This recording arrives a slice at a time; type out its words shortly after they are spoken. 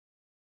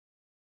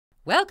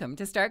Welcome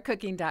to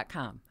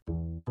StartCooking.com.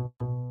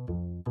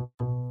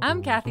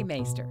 I'm Kathy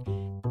Maister.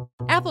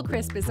 Apple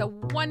Crisp is a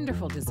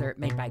wonderful dessert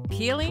made by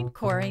peeling,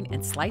 coring,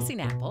 and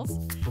slicing apples,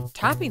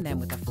 topping them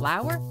with a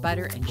flour,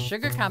 butter, and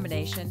sugar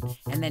combination,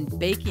 and then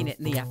baking it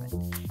in the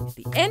oven. At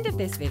the end of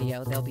this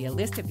video, there'll be a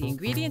list of the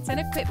ingredients and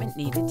equipment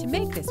needed to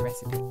make this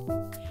recipe.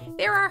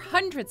 There are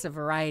hundreds of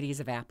varieties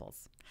of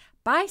apples.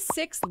 Buy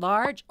 6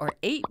 large or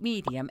 8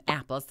 medium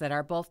apples that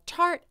are both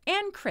tart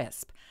and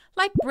crisp,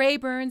 like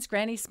Braeburns,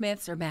 Granny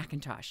Smiths, or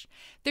McIntosh.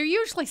 There are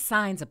usually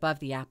signs above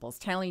the apples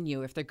telling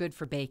you if they're good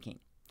for baking.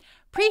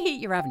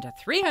 Preheat your oven to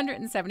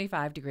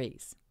 375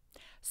 degrees.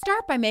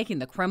 Start by making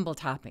the crumble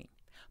topping.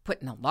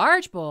 Put in a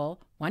large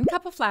bowl 1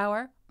 cup of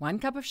flour, 1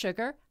 cup of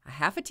sugar, a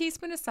half a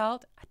teaspoon of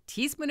salt, a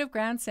teaspoon of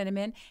ground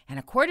cinnamon, and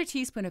a 1/4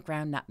 teaspoon of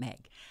ground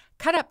nutmeg.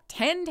 Cut up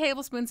 10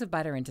 tablespoons of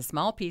butter into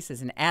small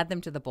pieces and add them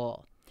to the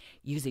bowl.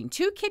 Using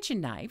 2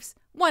 kitchen knives,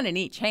 1 in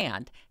each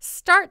hand,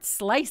 start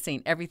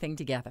slicing everything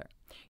together.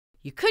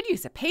 You could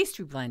use a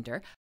pastry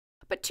blender,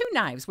 but 2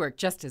 knives work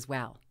just as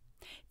well.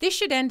 This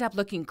should end up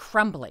looking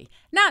crumbly,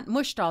 not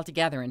mushed all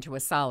together into a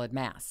solid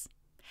mass.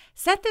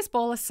 Set this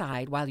bowl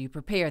aside while you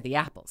prepare the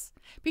apples.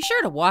 Be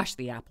sure to wash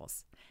the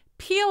apples.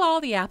 Peel all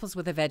the apples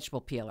with a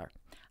vegetable peeler.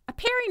 A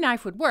paring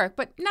knife would work,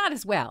 but not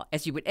as well,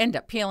 as you would end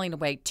up peeling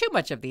away too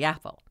much of the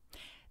apple.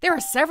 There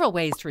are several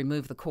ways to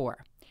remove the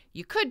core.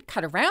 You could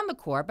cut around the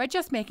core by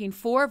just making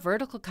 4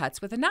 vertical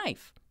cuts with a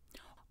knife.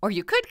 Or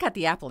you could cut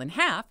the apple in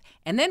half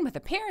and then with a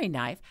paring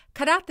knife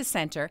cut out the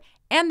center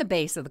and the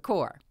base of the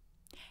core.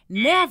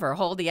 Never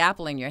hold the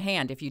apple in your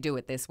hand if you do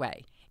it this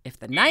way. If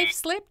the knife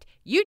slipped,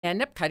 you'd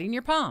end up cutting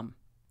your palm.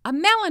 A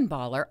melon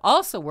baller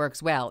also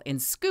works well in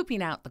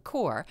scooping out the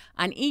core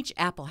on each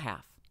apple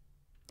half.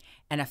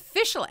 An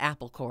official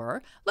apple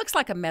corer looks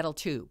like a metal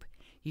tube.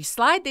 You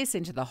slide this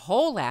into the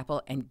whole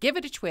apple and give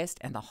it a twist,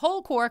 and the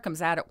whole core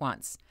comes out at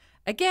once.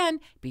 Again,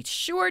 be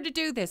sure to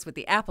do this with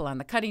the apple on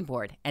the cutting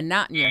board and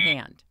not in your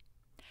hand.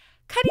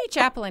 Cut each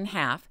apple in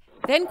half,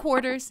 then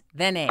quarters,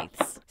 then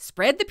eighths.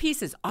 Spread the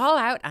pieces all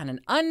out on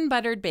an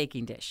unbuttered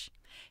baking dish.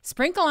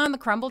 Sprinkle on the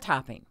crumble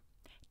topping.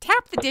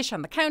 Tap the dish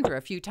on the counter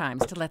a few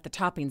times to let the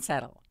topping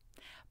settle.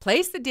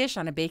 Place the dish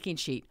on a baking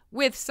sheet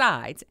with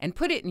sides and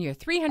put it in your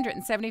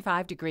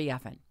 375-degree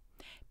oven.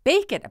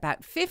 Bake it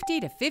about 50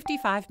 to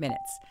 55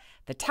 minutes.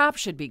 The top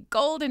should be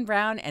golden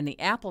brown and the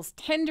apples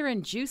tender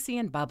and juicy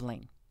and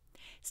bubbling.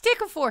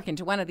 Stick a fork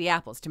into one of the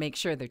apples to make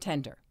sure they're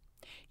tender.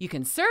 You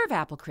can serve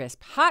Apple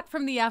Crisp hot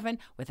from the oven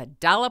with a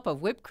dollop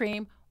of whipped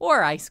cream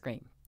or ice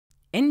cream.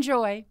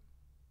 Enjoy!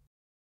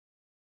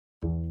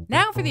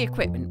 Now for the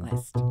equipment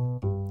list.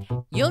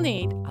 You'll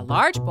need a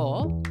large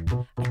bowl,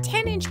 a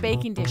 10-inch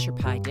baking dish or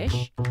pie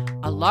dish,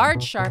 a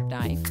large sharp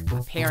knife,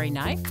 a paring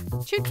knife,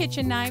 2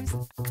 kitchen knives,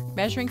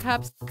 measuring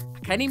cups, a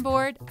cutting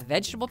board, a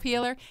vegetable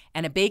peeler,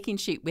 and a baking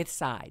sheet with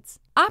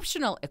sides.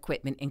 Optional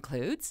equipment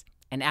includes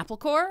an apple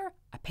corer,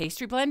 a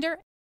pastry blender,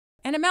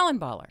 and a melon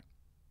baller.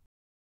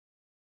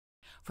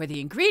 For the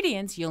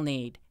ingredients, you'll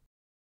need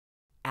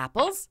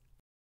apples,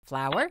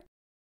 flour,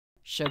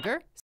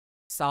 sugar,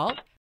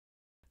 salt,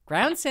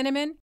 ground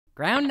cinnamon,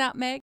 ground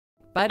nutmeg,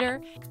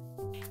 butter,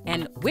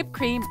 and whipped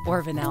cream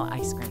or vanilla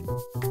ice cream.